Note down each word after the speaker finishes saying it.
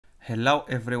Hello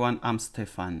everyone, I'm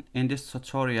Stefan. In this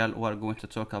tutorial we're going to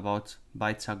talk about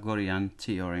Pythagorean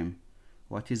Theorem.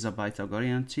 What is a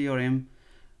Pythagorean Theorem?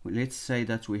 Let's say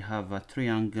that we have a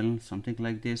triangle, something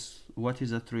like this. What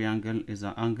is a triangle? Is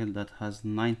an angle that has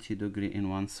 90 degrees in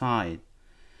one side.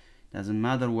 Doesn't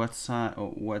matter what side or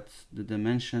what the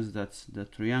dimensions that the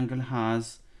triangle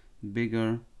has,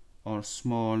 bigger or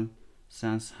small,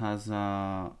 since has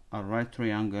a right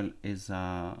triangle has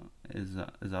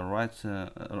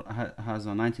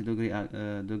a 90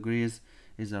 degrees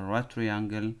is a right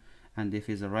triangle, and if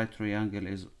it's a right triangle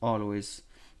is always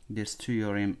this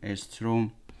theorem is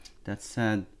true. That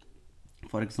said,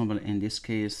 for example, in this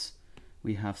case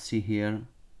we have C here,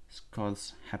 it's called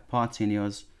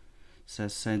hypotenuse. So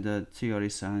say the theory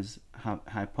says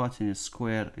hypotenuse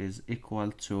square is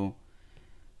equal to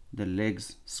the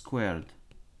legs squared.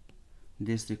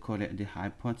 This they call it the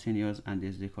hypotenuse, and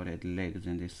this they call it legs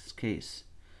in this case.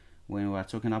 When we are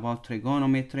talking about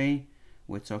trigonometry,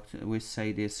 we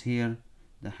say this here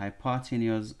the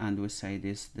hypotenuse, and we say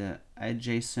this the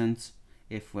adjacent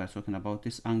if we are talking about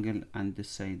this angle, and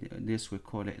this we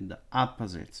call it the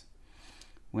opposite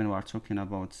when we are talking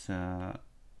about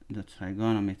the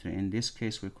trigonometry. In this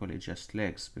case we call it just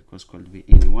legs because could be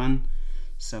anyone.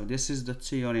 So this is the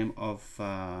theorem of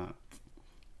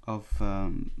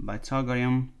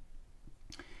Pythagorean,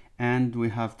 and we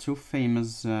have two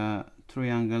famous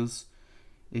triangles.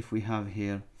 If we have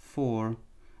here 4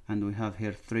 and we have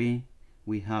here 3,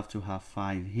 we have to have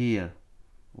 5 here.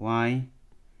 Why?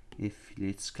 If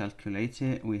let's calculate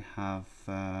it, we have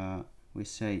we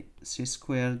say c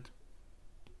squared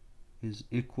is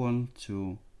equal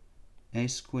to a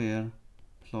square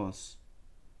plus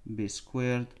b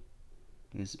squared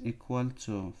is equal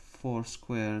to 4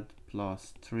 squared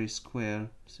plus 3 squared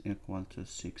is equal to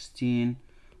 16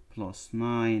 plus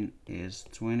 9 is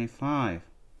 25.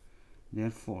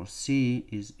 Therefore C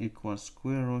is equal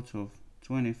square root of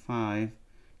 25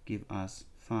 give us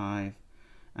 5.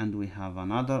 And we have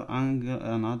another angle,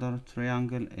 another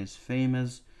triangle is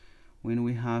famous when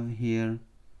we have here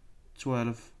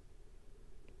 12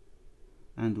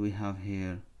 and we have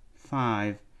here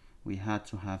 5, we had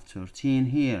to have 13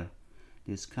 here.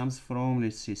 This comes from,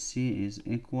 let's see, C is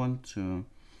equal to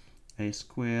a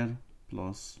square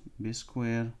plus b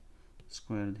square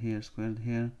squared here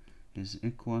is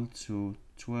equal to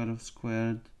 12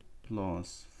 squared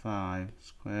plus 5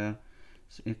 squared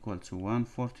is equal to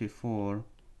 144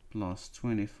 plus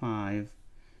 25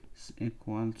 is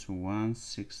equal to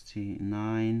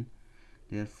 169.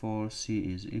 Therefore C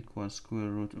is equal square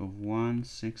root of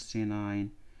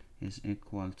 169 is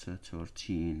equal to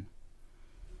 13.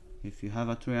 If you have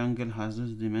a triangle has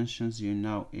those dimensions, you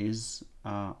know is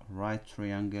a right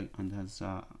triangle and has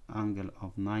an angle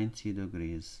of 90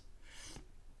 degrees.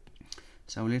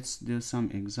 So let's do some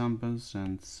examples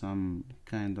and some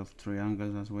kind of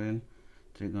triangles as well,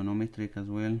 trigonometric as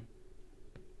well.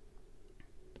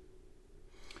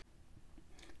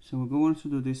 So we're going to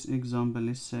do this example.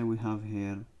 Let's say we have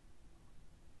here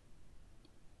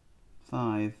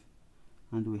 5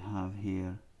 and we have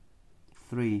here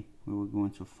 3. We were going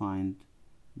to find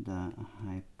the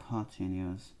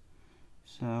hypotenuse.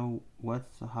 So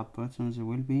what the hypotenuse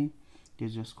will be?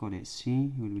 Let's just call it C.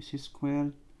 It will be C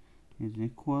squared is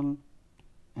equal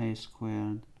a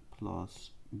squared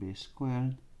plus b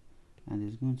squared, and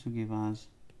it's going to give us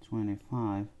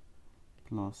 25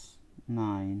 plus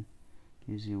 9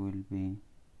 is it will be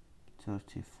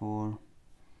 34.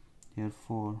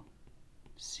 Therefore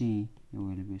C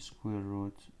will be square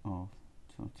root of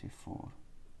 34.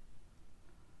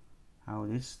 Now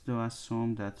let's do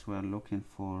assume that we are looking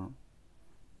for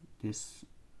this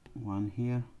one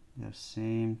here, the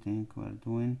same thing we are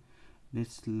doing.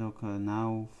 Let's look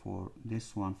now for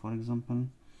this one. For example,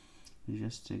 we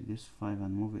just take this 5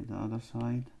 and move it the other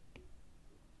side.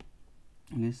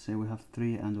 Let's say we have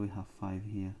 3 and we have 5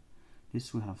 here.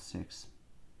 This we have 6.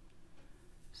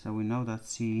 So we know that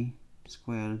C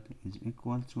squared is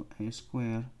equal to a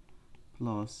square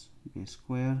plus b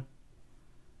square.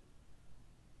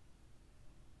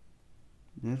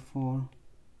 Therefore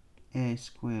a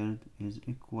squared is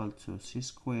equal to c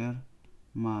square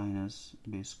minus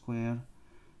b square,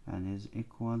 and is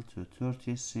equal to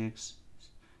 36.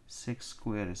 6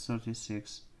 squared is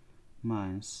 36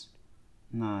 minus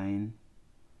 9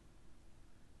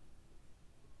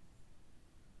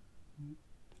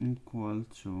 equal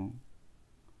to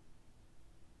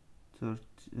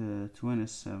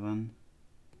 27.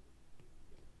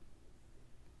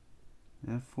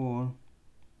 Therefore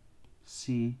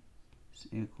C is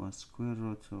equal square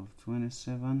root of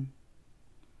 27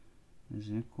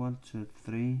 is equal to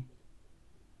 3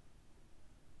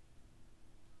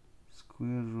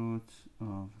 square root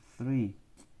of 3.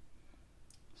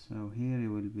 So here it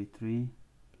will be 3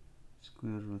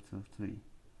 square root of 3.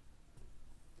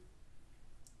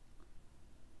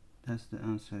 That's the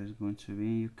answer is going to be.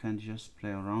 You can just play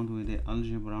around with the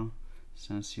algebra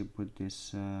since you put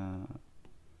this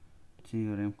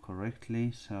theorem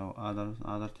correctly. So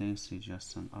other things is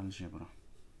just an algebra.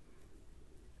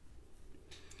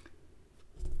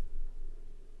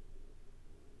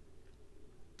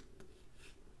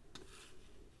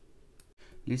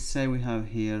 Let's say we have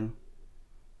here,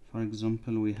 for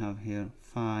example, we have here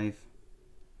 5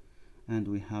 and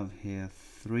we have here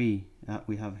 3,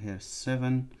 we have here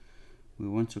 7. We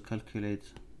want to calculate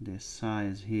the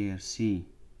size here, C.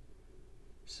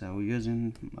 So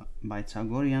using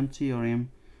Pythagorean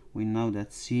theorem, we know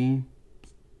that C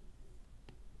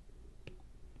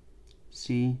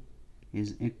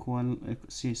is equal,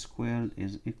 C squared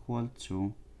is equal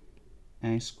to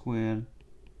A squared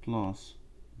plus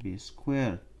B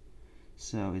squared.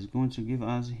 So it's going to give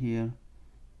us here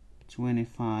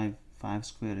 25, 5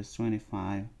 squared is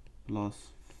 25, plus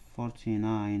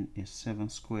 49 is 7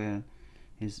 squared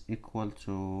is equal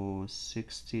to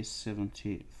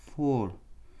 74.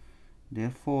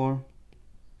 Therefore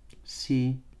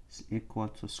C is equal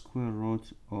to square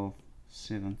root of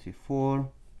 74.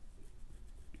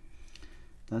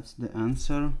 That's the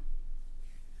answer.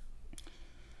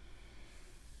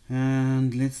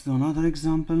 And let's do another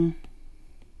example.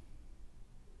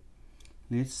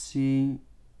 Let's do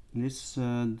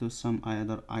some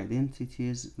other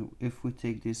identities. If we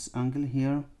take this angle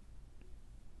here,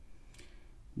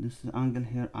 this angle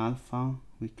here, alpha,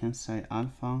 we can say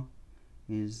alpha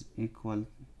is equal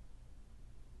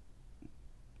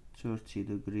 30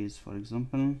 degrees, for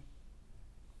example.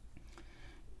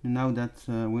 Now that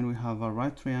when we have a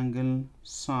right triangle,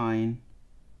 sine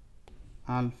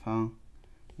alpha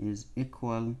is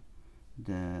equal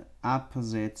the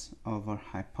opposite over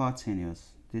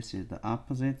hypotenuse. This is the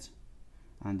opposite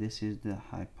and this is the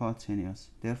hypotenuse.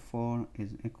 Therefore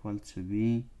is equal to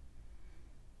B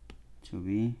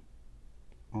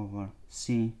over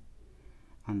C,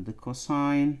 and the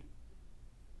cosine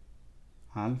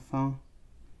alpha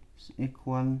is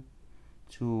equal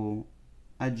to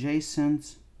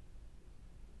adjacent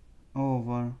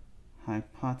over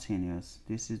hypotenuse.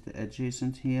 This is the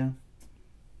adjacent here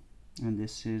and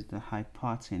this is the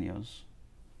hypotenuse.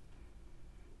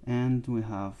 And we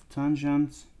have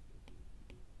tangent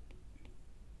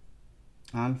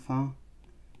alpha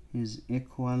is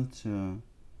equal to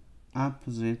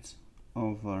opposite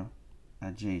over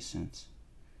adjacent,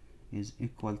 is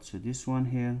equal to this one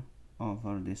here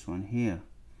over this one here.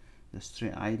 The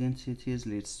three identities,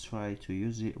 let's try to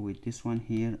use it with this one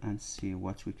here and see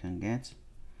what we can get.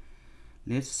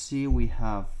 Let's see, we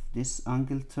have this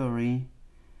angle 30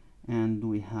 and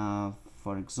we have,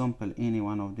 for example, any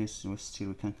one of these,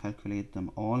 we can calculate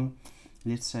them all.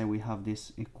 Let's say we have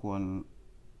this equal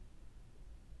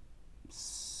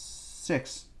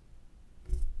 6.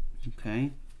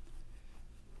 Okay,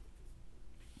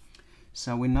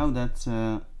 so we know that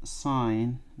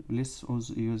sine, let's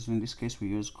also use, in this case we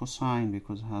use cosine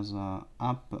because it has a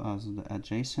up as the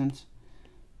adjacent.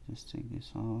 Just take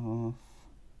this off.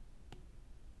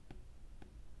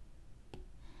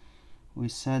 We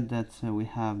said that we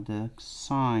have the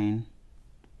sine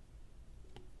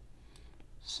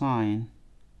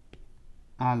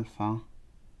alpha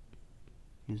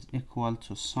is equal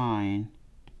to sine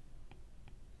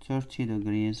 30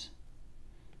 degrees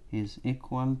is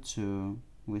equal to,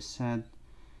 we said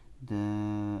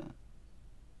we're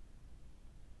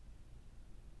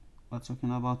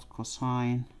talking about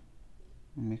cosine,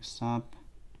 mixed up,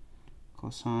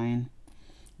 cosine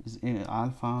is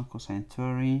alpha cosine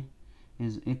 30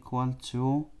 is equal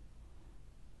to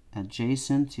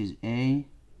adjacent is A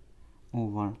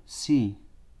over C.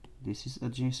 This is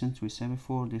adjacent, we said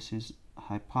before, this is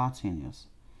hypotenuse.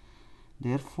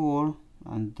 Therefore,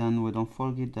 and then we don't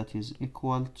forget that is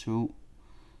equal to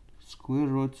square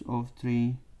root of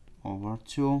 3 over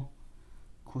 2.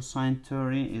 Cosine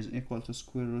 30 is equal to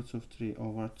square root of 3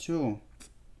 over 2.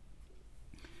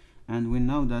 And we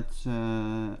know that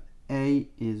A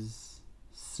is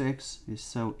 6, is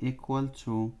so equal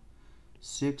to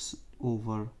 6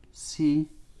 over C.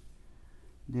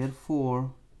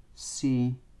 Therefore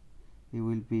C, it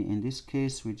will be, in this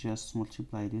case we just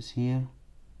multiply this here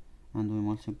and we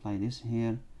multiply this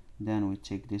here, then we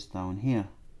take this down here.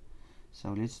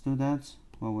 So let's do that.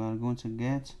 What we are going to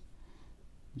get,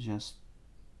 just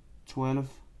 12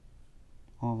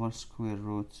 over square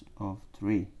root of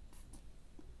 3.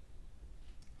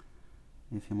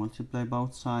 If you multiply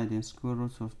both sides in square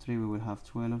root of 3, we will have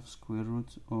 12 square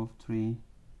root of 3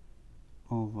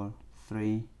 over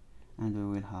 3, and we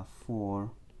will have 4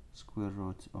 square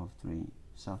root of 3.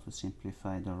 So to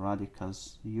simplify the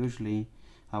radicals, usually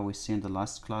how we see in the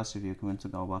last class, if you're going to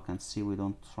go back and see, we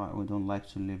don't like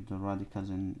to leave the radicals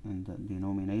in the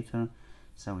denominator,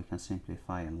 so we can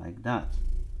simplify it like that.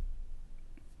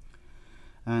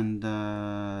 And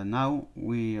now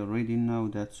we already know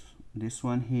that this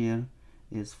one here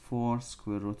is 4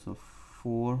 square root of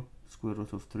 4 square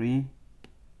root of 3,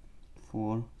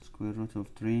 4 square root of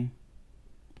 3.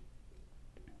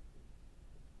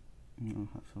 I'll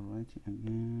have to write it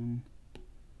again.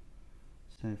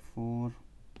 Say 4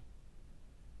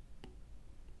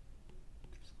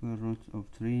 square root of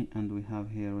 3, and we have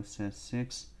here, we said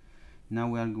 6. Now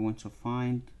we are going to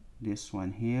find this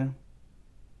one here.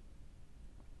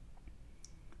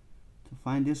 To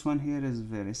find this one here is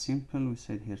very simple. We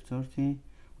said here 30.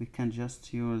 We can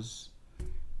just use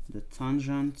the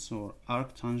tangent or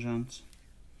arctangent.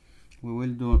 We will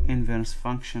do inverse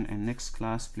function in next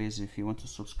class. Please, if you want to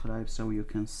subscribe so you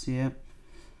can see it.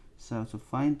 So to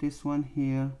find this one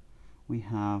here, we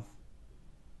have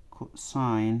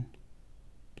sine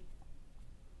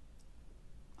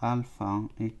alpha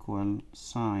equal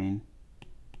sine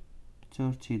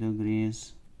 30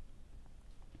 degrees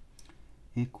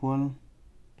equal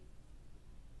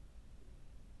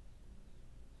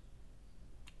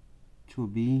to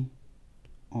b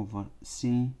over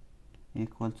c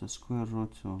equal to square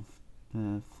root of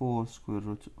 4 square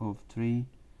root of 3,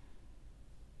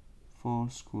 4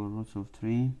 square root of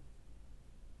 3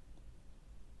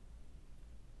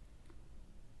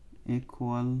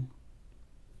 equal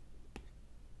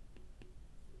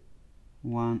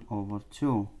 1 over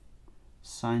 2.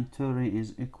 Sine 30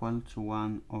 is equal to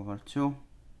 1 over 2.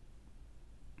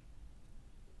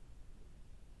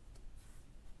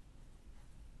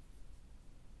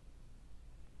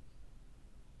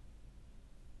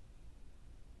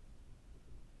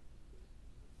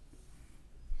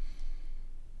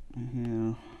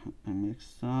 Here I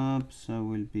mixed up, so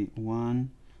will be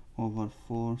 1 over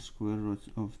 4 square root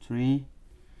of 3.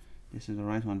 This is the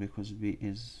right one because b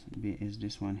is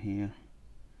this one here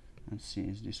and c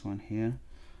is this one here.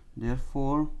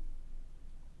 Therefore,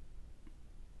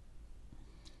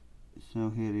 so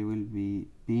here it will be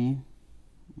b,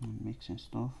 I'm mixing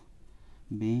stuff,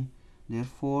 b.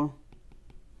 Therefore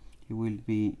it will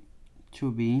be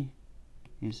 2b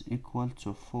is equal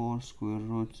to 4 square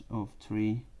root of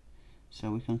 3.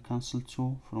 So we can cancel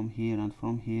 2 from here and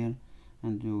from here,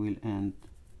 and we will end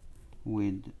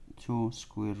with 2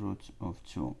 square root of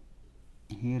 2.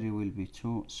 Here it will be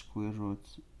 2 square root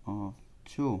of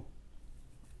 2.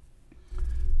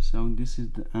 So this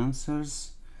is the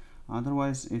answers.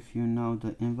 Otherwise, if you know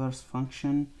the inverse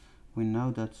function, we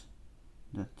know that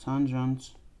the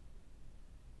tangent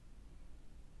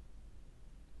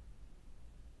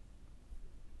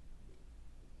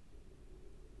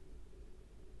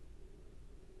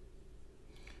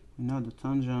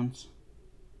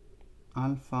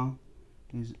alpha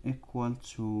is equal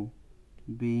to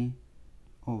b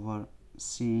over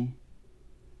c.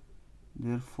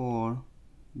 Therefore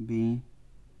b,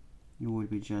 you will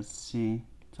be just c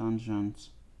tangent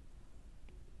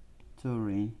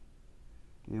 30.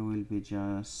 It will be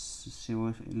just see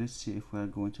let's see if we are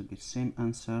going to get same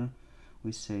answer.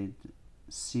 We said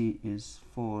c is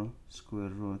 4 square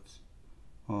root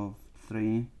of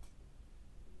 3,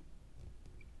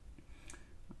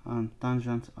 and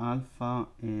tangent alpha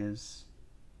is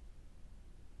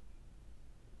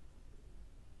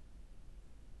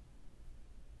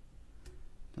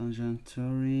tangent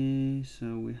 30.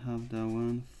 So we have that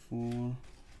one 4.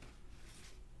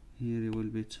 Here it will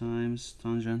be times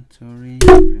tangent 30.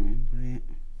 Remember it.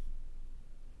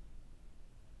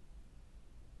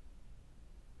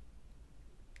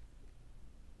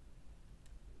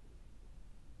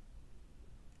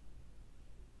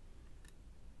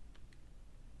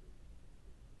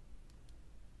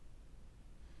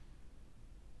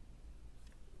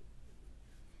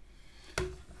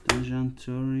 Tangent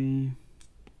 30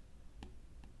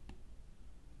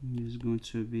 is going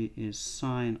to be is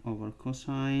sine over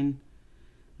cosine,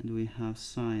 and we have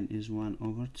sine is 1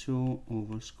 over 2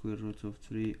 over square root of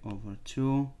 3 over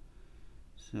 2.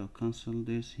 So cancel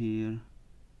this here.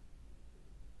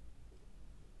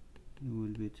 It will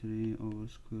be 3 over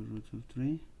square root of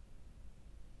 3.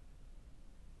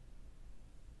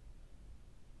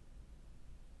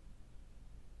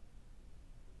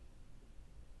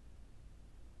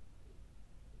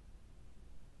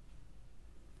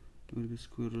 Will be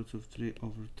square root of 3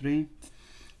 over 3.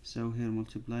 So here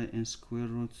multiply in square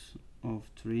root of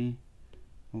 3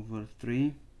 over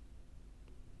 3.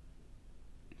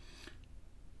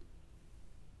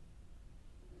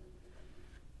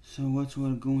 So what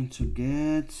we're going to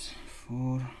get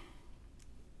for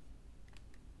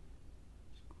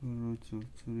square root of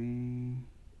 3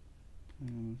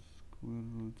 times square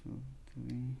root of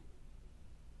 3 .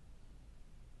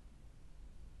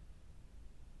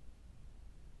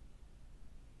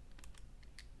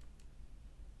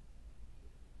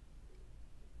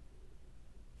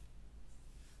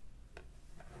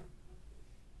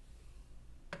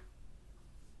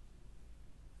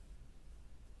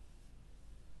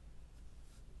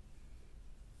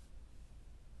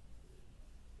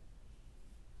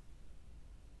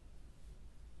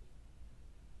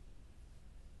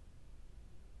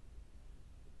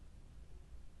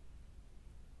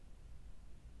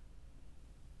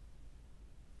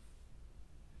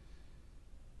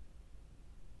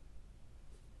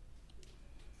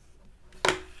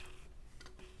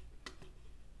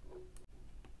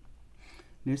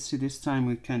 Let's see, this time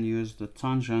we can use the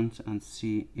tangent and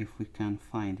see if we can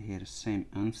find here the same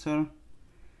answer.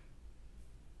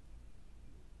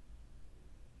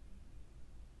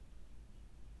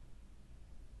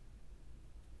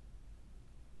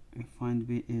 We find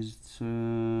b is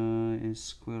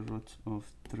square root of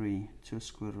 3, 2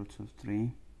 square root of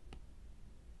 3.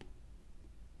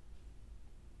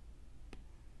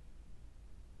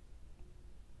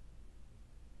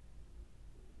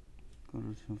 Square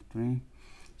root of 3.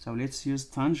 So let's use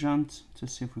tangent to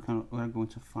see if we're going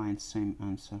to find same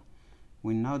answer.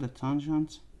 We know the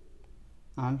tangent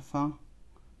alpha,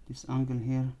 this angle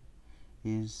here,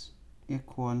 is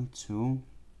equal to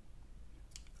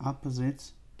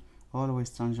opposite,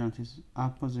 always tangent is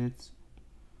opposite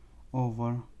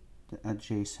over the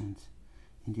adjacent.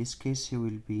 In this case here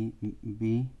will be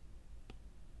b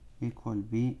equal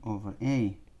b over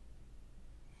a,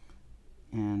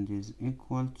 and is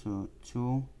equal to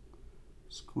 2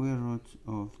 square root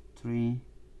of 3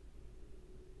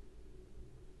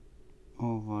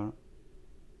 over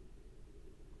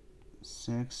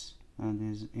 6, and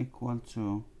is equal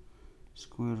to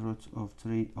square root of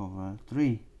 3 over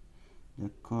 3.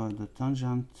 The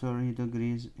tangent 30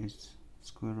 degrees is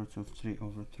square root of 3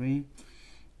 over 3.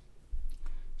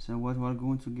 So what we're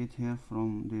going to get here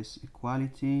from this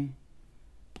equality,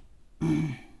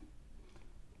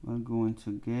 we're going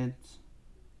to get,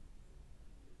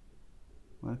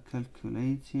 we're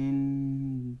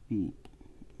calculating b.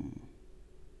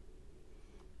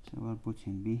 So we're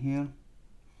putting b here,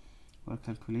 we're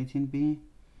calculating b.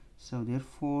 So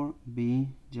therefore b,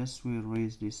 just we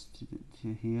raise this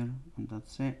to here, and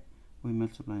that's it. We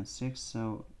multiply 6,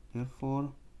 so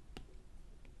therefore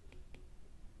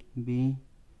b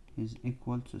is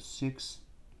equal to 6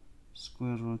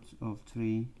 square root of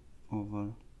 3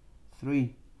 over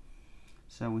 3.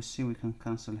 So we see we can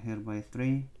cancel here by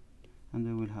 3, and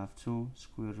we will have 2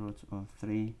 square root of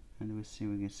 3, and we see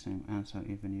we get same answer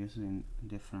even using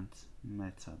different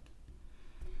method.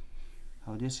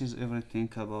 How this is everything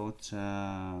about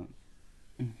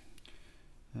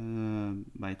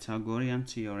Pythagorean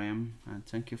Theorem, and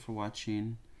thank you for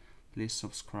watching. Please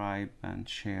subscribe and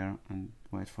share and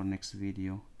wait for next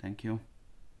video. Thank you.